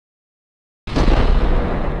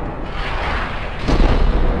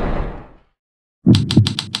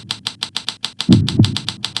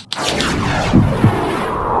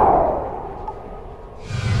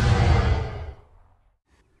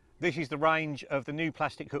This is the range of the new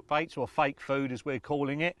plastic hook baits, or fake food as we're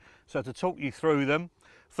calling it. So to talk you through them,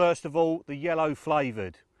 first of all, the yellow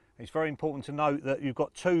flavoured. It's very important to note that you've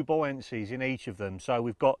got two buoyancies in each of them. So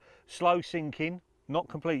we've got slow sinking, not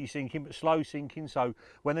completely sinking, but slow sinking. So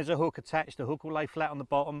when there's a hook attached, the hook will lay flat on the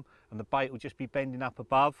bottom and the bait will just be bending up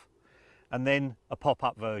above. And then a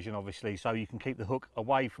pop-up version, obviously, so you can keep the hook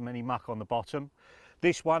away from any muck on the bottom.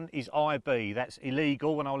 This one is IB, that's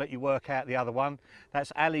illegal, and I'll let you work out the other one.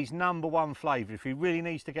 That's Ali's #1 flavour. If he really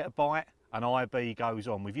needs to get a bite, an IB goes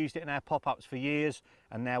on. We've used it in our pop-ups for years,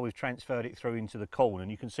 and now we've transferred it through into the corn. And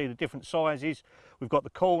you can see the different sizes. We've got the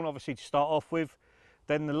corn, obviously, to start off with,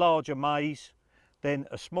 then the larger maize, then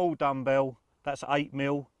a small dumbbell, that's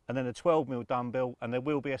 8mm, and then a 12mm dumbbell, and there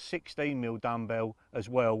will be a 16mm dumbbell as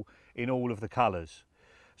well in all of the colours.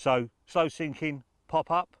 So slow sinking,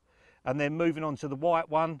 pop-up. And then moving on to the white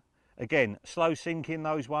one, again, slow sinking,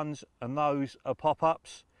 those ones, and those are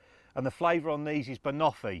pop-ups. And the flavour on these is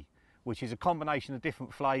banoffee, which is a combination of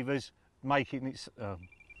different flavours, making it...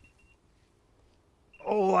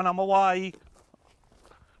 Oh, and I'm away.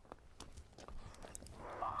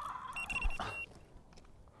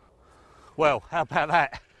 Well, how about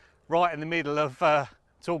that? Right in the middle of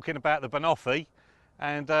talking about the banoffee,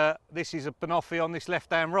 and this is a banoffee on this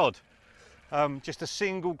left-hand rod. Just a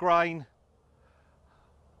single grain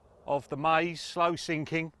of the maize, slow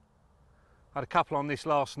sinking. I had a couple on this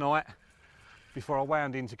last night before I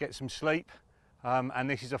wound in to get some sleep. And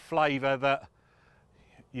this is a flavour that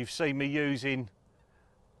you've seen me using.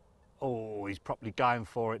 Oh, he's properly going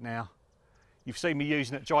for it now. You've seen me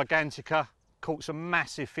using it Gigantica, caught some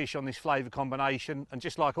massive fish on this flavour combination, and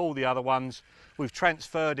just like all the other ones, we've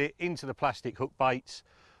transferred it into the plastic hook baits.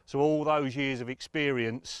 So all those years of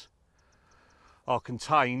experience are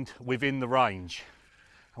contained within the range,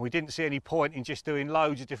 and we didn't see any point in just doing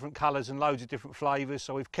loads of different colours and loads of different flavours,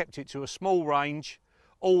 so we've kept it to a small range,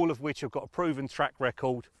 all of which have got a proven track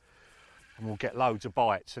record, and we'll get loads of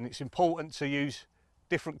bites. And it's important to use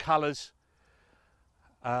different colours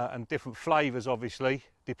and different flavours, obviously,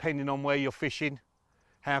 depending on where you're fishing,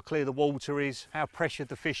 how clear the water is, how pressured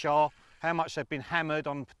the fish are, how much they've been hammered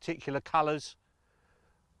on particular colours.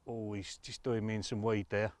 Oh, he's just doing me in some weed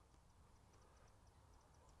there.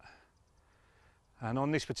 And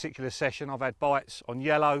on this particular session, I've had bites on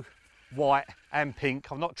yellow, white and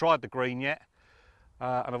pink. I've not tried the green yet.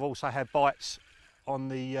 And I've also had bites on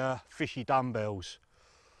the fishy dumbbells.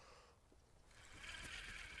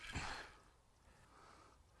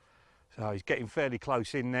 So he's getting fairly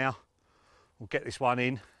close in now. We'll get this one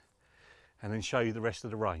in and then show you the rest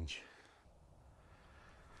of the range.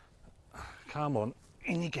 Come on,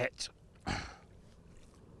 in you get.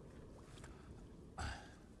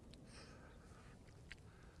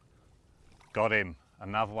 Got him.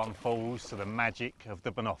 Another one falls to the magic of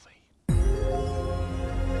the banoffee.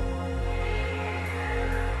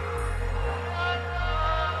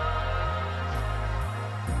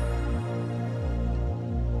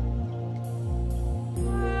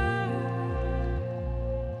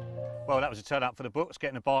 Well, that was a turn up for the books,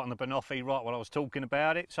 getting a bite on the banoffee right while I was talking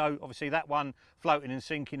about it. So obviously that one floating and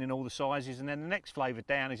sinking in all the sizes. And then the next flavour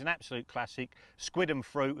down is an absolute classic, squid and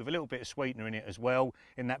fruit with a little bit of sweetener in it as well,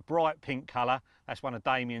 in that bright pink colour. That's one of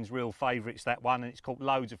Damien's real favourites, that one, and it's caught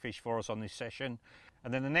loads of fish for us on this session.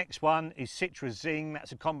 And then the next one is Citrus Zing.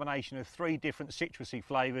 That's a combination of 3 different citrusy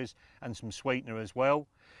flavours and some sweetener as well.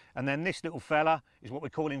 And then this little fella is what we're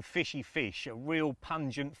calling Fishy Fish, a real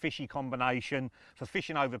pungent fishy combination for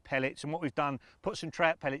fishing over pellets. And what we've done, put some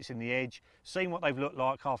trout pellets in the edge, seen what they've looked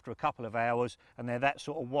like after a couple of hours, and they're that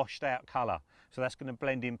sort of washed out colour. So that's going to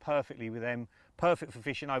blend in perfectly with them. Perfect for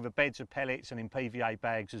fishing over beds of pellets and in PVA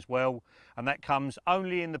bags as well. And that comes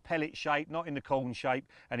only in the pellet shape, not in the corn shape,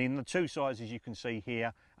 and in the 2 sizes you can see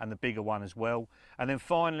here, and the bigger one as well. And then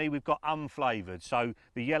finally we've got unflavoured. So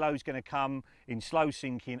the yellow's going to come in slow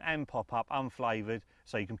sinking and pop-up unflavoured,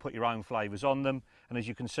 so you can put your own flavours on them. And as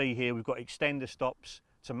you can see here, we've got extender stops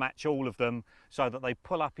to match all of them so that they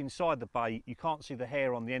pull up inside the bait. You can't see the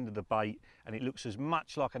hair on the end of the bait, and it looks as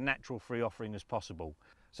much like a natural free offering as possible.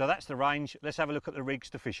 So that's the range. Let's have a look at the rigs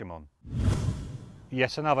to fish them on.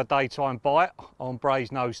 Yes, another daytime bite on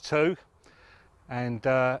Braze Nose 2, and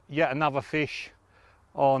yet another fish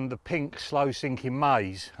on the pink slow sinking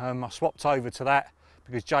maize. I swapped over to that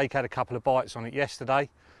because Jake had a couple of bites on it yesterday,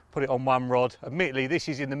 put it on one rod. Admittedly, this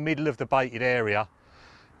is in the middle of the baited area,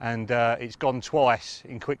 and it's gone twice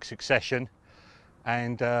in quick succession.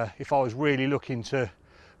 And if I was really looking to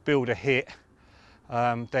build a hit,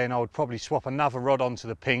 then I would probably swap another rod onto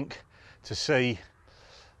the pink to see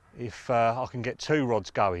if I can get 2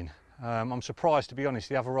 rods going. I'm surprised, to be honest,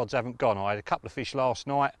 the other rods haven't gone. I had a couple of fish last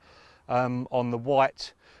night on the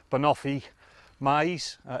white banoffee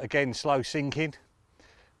maize, again slow sinking,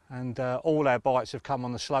 and all our bites have come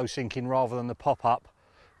on the slow sinking rather than the pop-up.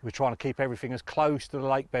 We're trying to keep everything as close to the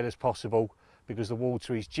lake bed as possible because the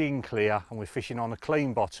water is gin clear and we're fishing on a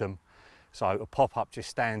clean bottom, so a pop-up just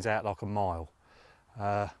stands out like a mile.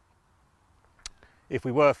 If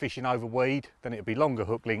we were fishing over weed, then it would be longer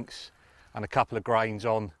hook links and a couple of grains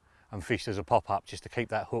on and fished as a pop-up just to keep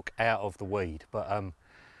that hook out of the weed. But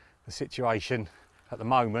the situation at the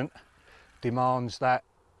moment demands that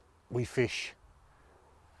we fish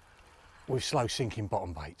with slow sinking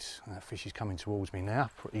bottom baits. That fish is coming towards me now,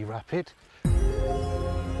 pretty rapid. To the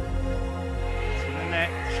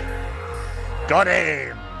net. Got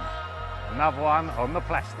him! Another one on the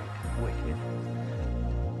plastic. Wicked.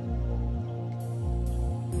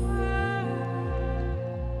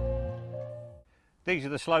 These are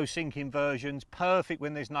the slow sinking versions, perfect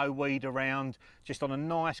when there's no weed around, just on a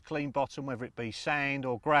nice clean bottom, whether it be sand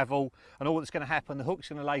or gravel, and all that's going to happen, the hook's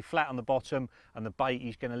going to lay flat on the bottom and the bait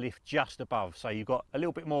is going to lift just above. So you've got a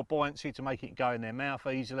little bit more buoyancy to make it go in their mouth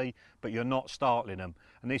easily, but you're not startling them.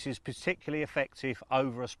 And this is particularly effective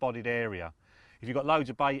over a spotted area. If you've got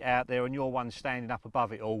loads of bait out there and your one's standing up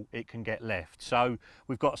above it all, it can get left. So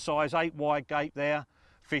we've got a size 8 wide gape there,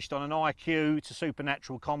 fished on an IQ. It's a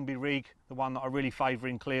Supernatural combi rig, the one that I really favour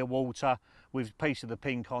in clear water, with a piece of the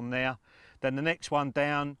pink on there. Then the next one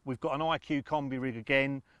down, we've got an IQ combi rig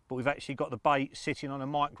again, but we've actually got the bait sitting on a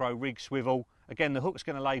micro rig swivel. Again, the hook's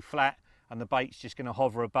going to lay flat and the bait's just going to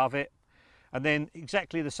hover above it. And then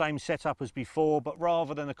exactly the same setup as before, but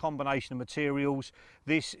rather than a combination of materials,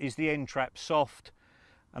 this is the end trap soft,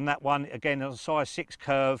 and that one again has a size 6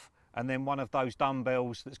 curve, and then one of those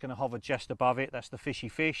dumbbells that's going to hover just above it. That's the fishy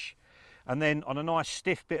fish. And then on a nice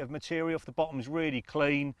stiff bit of material, if the bottom's really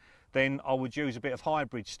clean, then I would use a bit of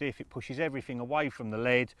hybrid stiff. It pushes everything away from the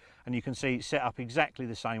lead, and you can see it's set up exactly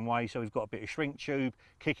the same way. So we've got a bit of shrink tube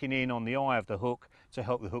kicking in on the eye of the hook to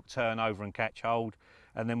help the hook turn over and catch hold.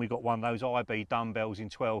 And then we've got one of those IB dumbbells in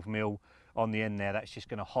 12mm on the end there. That's just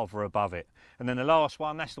going to hover above it. And then the last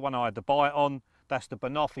one, that's the one I had the bite on. That's the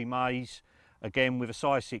banoffee maize, again with a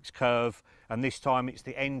size 6 curve, and this time it's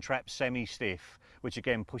the end trap semi-stiff, which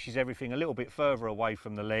again pushes everything a little bit further away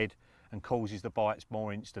from the lead and causes the bites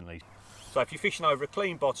more instantly. So if you're fishing over a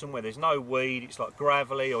clean bottom where there's no weed, it's like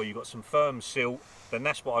gravelly, or you've got some firm silt, then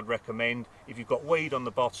that's what I'd recommend. If you've got weed on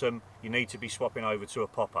the bottom, you need to be swapping over to a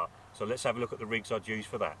pop-up. So let's have a look at the rigs I'd use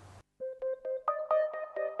for that.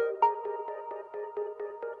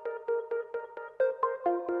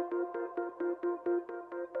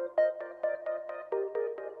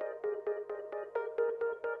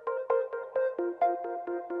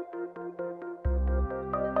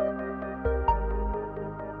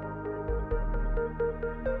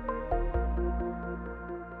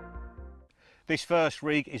 This first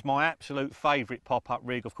rig is my absolute favourite pop-up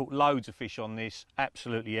rig. I've caught loads of fish on this,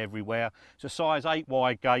 absolutely everywhere. It's a size 8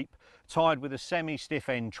 wide gape, tied with a semi-stiff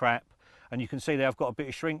end trap, and you can see there I've got a bit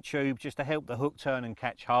of shrink tube just to help the hook turn and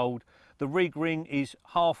catch hold. The rig ring is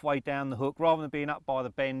halfway down the hook, rather than being up by the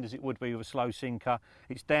bend as it would be with a slow sinker.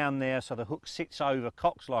 It's down there, so the hook sits over,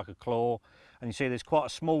 cocks like a claw, and you see there's quite a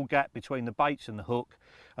small gap between the baits and the hook.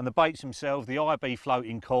 And the baits themselves, the IB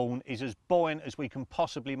floating corn, is as buoyant as we can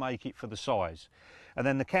possibly make it for the size. And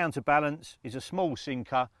then the counterbalance is a small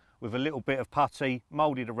sinker with a little bit of putty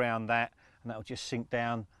moulded around that, and that'll just sink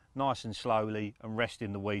down nice and slowly and rest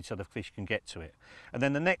in the weed so the fish can get to it. And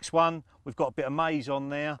then the next one, we've got a bit of maize on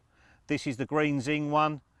there. This is the green zing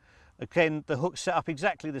one. Again, the hook's set up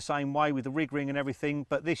exactly the same way with the rig ring and everything,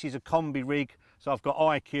 but this is a combi rig, so I've got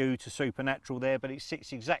IQ to Supernatural there, but it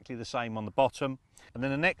sits exactly the same on the bottom. And then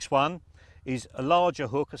the next one is a larger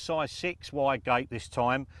hook, a size 6 wide gape this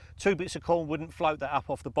time. 2 bits of corn wouldn't float that up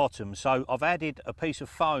off the bottom, so I've added a piece of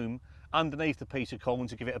foam underneath the piece of corn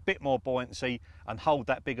to give it a bit more buoyancy and hold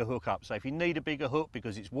that bigger hook up. So if you need a bigger hook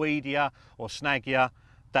because it's weedier or snaggier,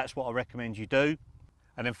 that's what I recommend you do.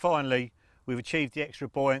 And then finally, we've achieved the extra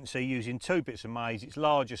buoyancy using 2 bits of maize. It's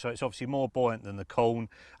larger, so it's obviously more buoyant than the corn,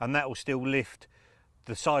 and that will still lift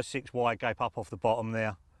the size 6 wide gape up off the bottom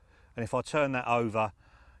there. And if I turn that over,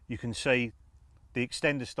 you can see the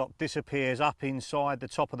extender stock disappears up inside the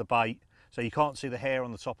top of the bait, so you can't see the hair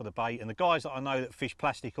on the top of the bait. And the guys that I know that fish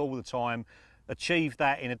plastic all the time achieve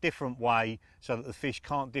that in a different way so that the fish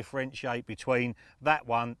can't differentiate between that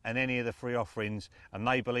one and any of the free offerings, and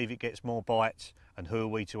they believe it gets more bites, and who are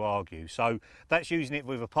we to argue? So that's using it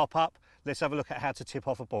with a pop-up. Let's have a look at how to tip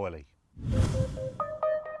off a boilie.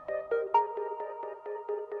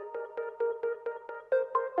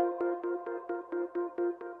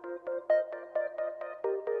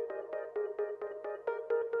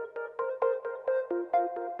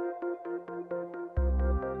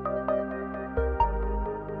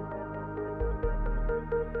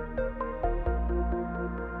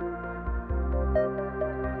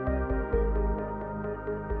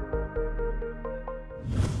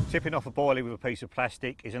 Tipping off a boilie with a piece of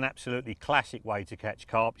plastic is an absolutely classic way to catch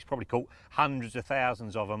carp. It's probably caught hundreds of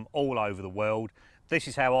thousands of them all over the world. This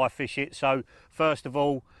is how I fish it. So first of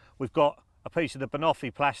all, we've got a piece of the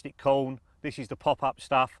banoffee plastic corn. This is the pop-up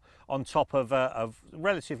stuff on top of a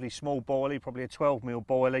relatively small boilie, probably a 12mm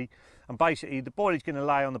boilie. And basically the boilie's going to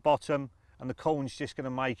lay on the bottom and the corn's just going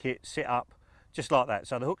to make it sit up just like that.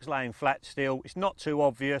 So the hook's laying flat still. It's not too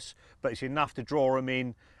obvious, but it's enough to draw them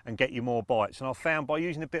in and get you more bites. And I've found by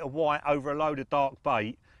using a bit of white over a load of dark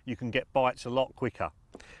bait, you can get bites a lot quicker.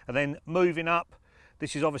 And then moving up,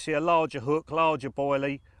 this is obviously a larger hook, larger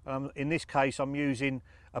boilie. In this case, I'm using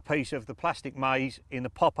a piece of the plastic maize in the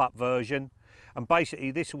pop-up version. And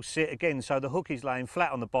basically this will sit again, so the hook is laying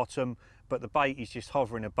flat on the bottom, but the bait is just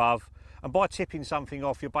hovering above. And by tipping something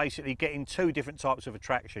off, you're basically getting two different types of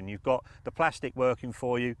attraction. You've got the plastic working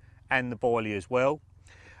for you and the boilie as well.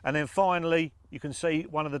 And then finally, you can see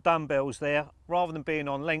one of the dumbbells there, rather than being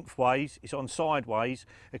on lengthways, it's on sideways.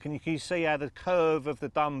 You can see how the curve of the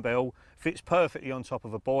dumbbell fits perfectly on top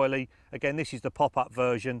of a boilie. Again, this is the pop-up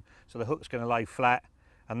version, so the hook's going to lay flat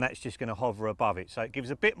and that's just going to hover above it. So it gives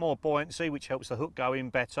a bit more buoyancy, which helps the hook go in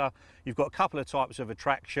better. You've got a couple of types of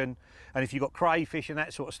attraction, and if you've got crayfish and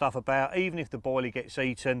that sort of stuff about, even if the boilie gets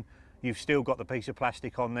eaten, you've still got the piece of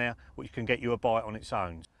plastic on there, which can get you a bite on its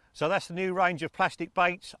own. So that's the new range of plastic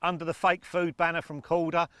baits under the fake food banner from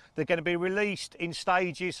Korda. They're going to be released in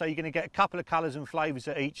stages, so you're going to get a couple of colours and flavours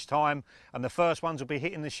at each time, and the first ones will be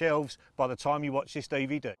hitting the shelves by the time you watch this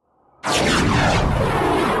DVD.